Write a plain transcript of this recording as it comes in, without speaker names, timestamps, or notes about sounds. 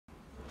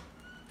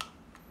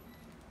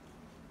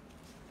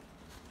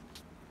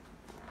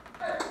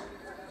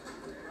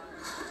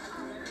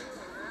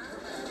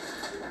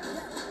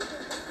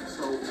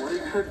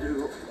to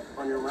do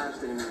on your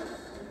last day in Europe?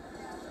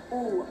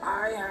 Oh,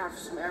 I have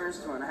some errands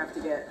to run. I have to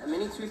get a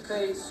mini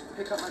toothpaste,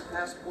 pick up my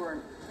passport,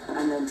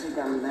 and then take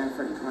down the man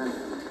Freddie Clement.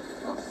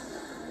 Oh.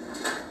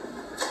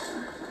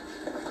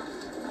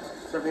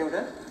 Is everything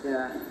okay?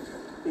 Yeah.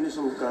 You need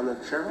some kind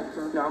of chair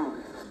help? No, I'm okay.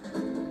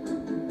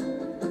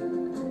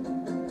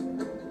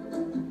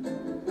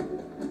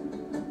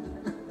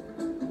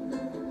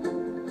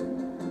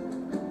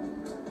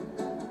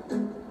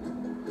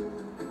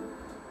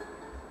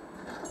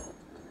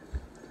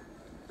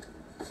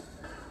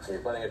 Are you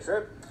planning a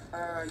trip?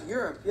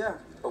 Europe, yeah.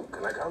 Oh,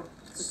 can I come?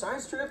 It's a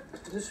science trip.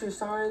 History of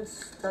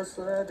science,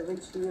 Tesla, Da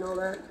Vinci, and all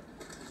that.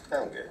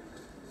 I'm good.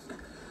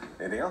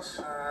 Anything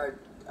else?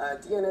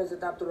 Tienes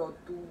adaptador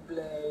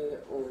doble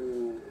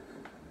un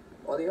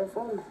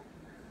audiophone?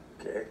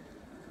 ¿Qué?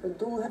 A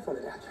dual headphone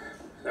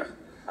adapter.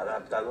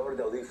 Adaptador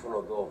de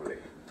audífono doble.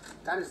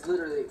 That is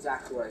literally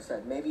exactly what I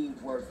said. Maybe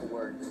word for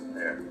word.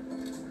 There.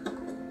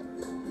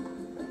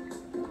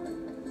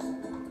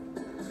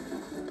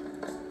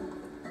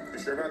 You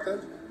sure about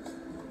that?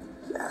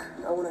 Yeah,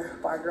 I want to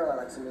buy a girl that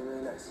likes something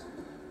really nice.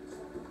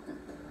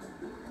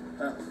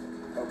 Huh.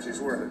 Hope she's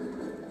worth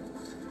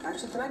it.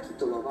 Actually, can I keep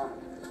the logo?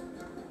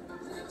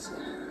 Thanks. Yeah,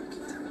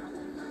 keep that.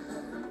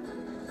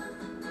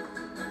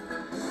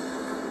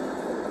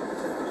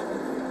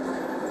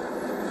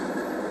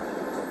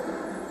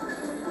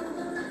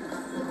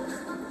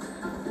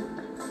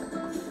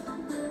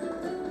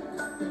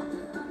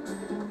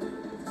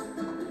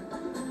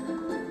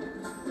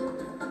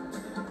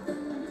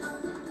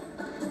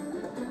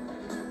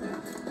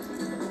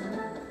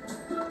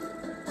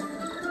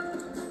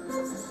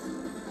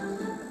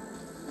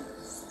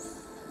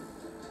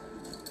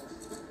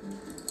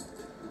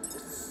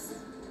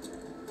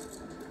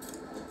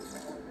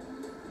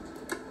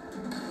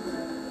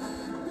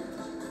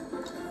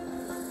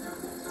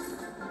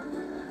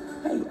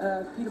 Hey,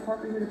 Peter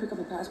Parker here to pick up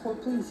a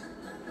passport, please.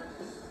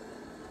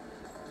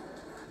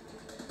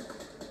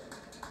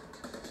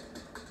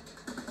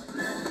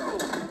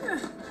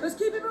 Let's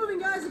keep it moving,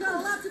 guys. We got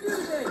a lot to do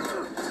today.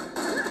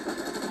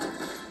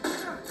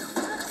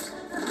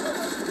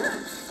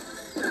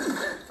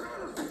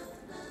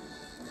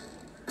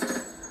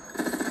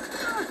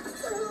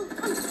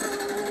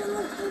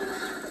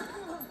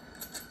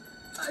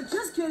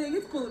 Just kidding.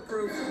 It's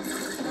bulletproof.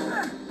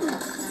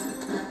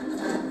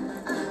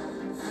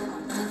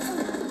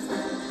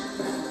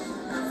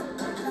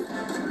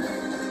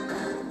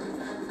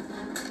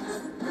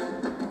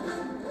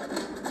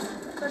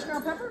 Fresh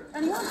ground pepper?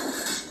 Anyone?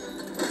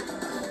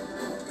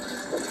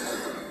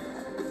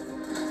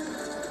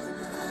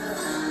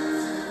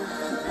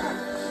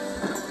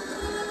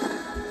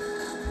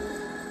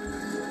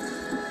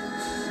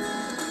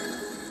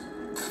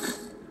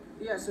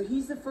 Yeah, so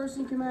he's the first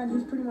in command.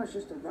 He's pretty much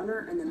just a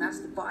runner, and then that's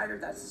the buyer,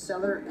 that's the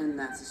seller, and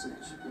that's the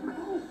snitch.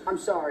 I'm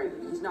sorry,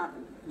 he's not.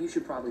 You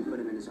should probably put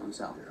him in his own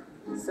cell.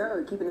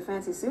 So, keeping a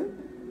fancy suit?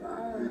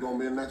 You gonna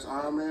be the next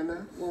Iron Man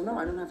now? Well, no,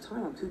 I don't have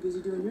time. I'm too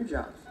busy doing your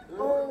job.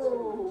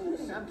 Oh,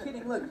 I'm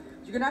kidding. Look,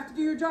 you're gonna have to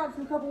do your job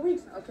for a couple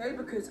weeks, okay?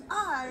 Because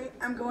I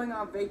am going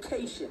on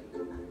vacation.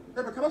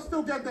 Hey, but can I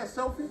still get that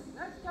selfie?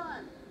 Next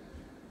time.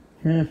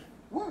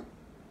 What?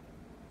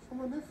 It's for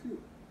my nephew.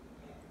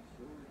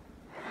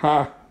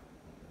 Ha.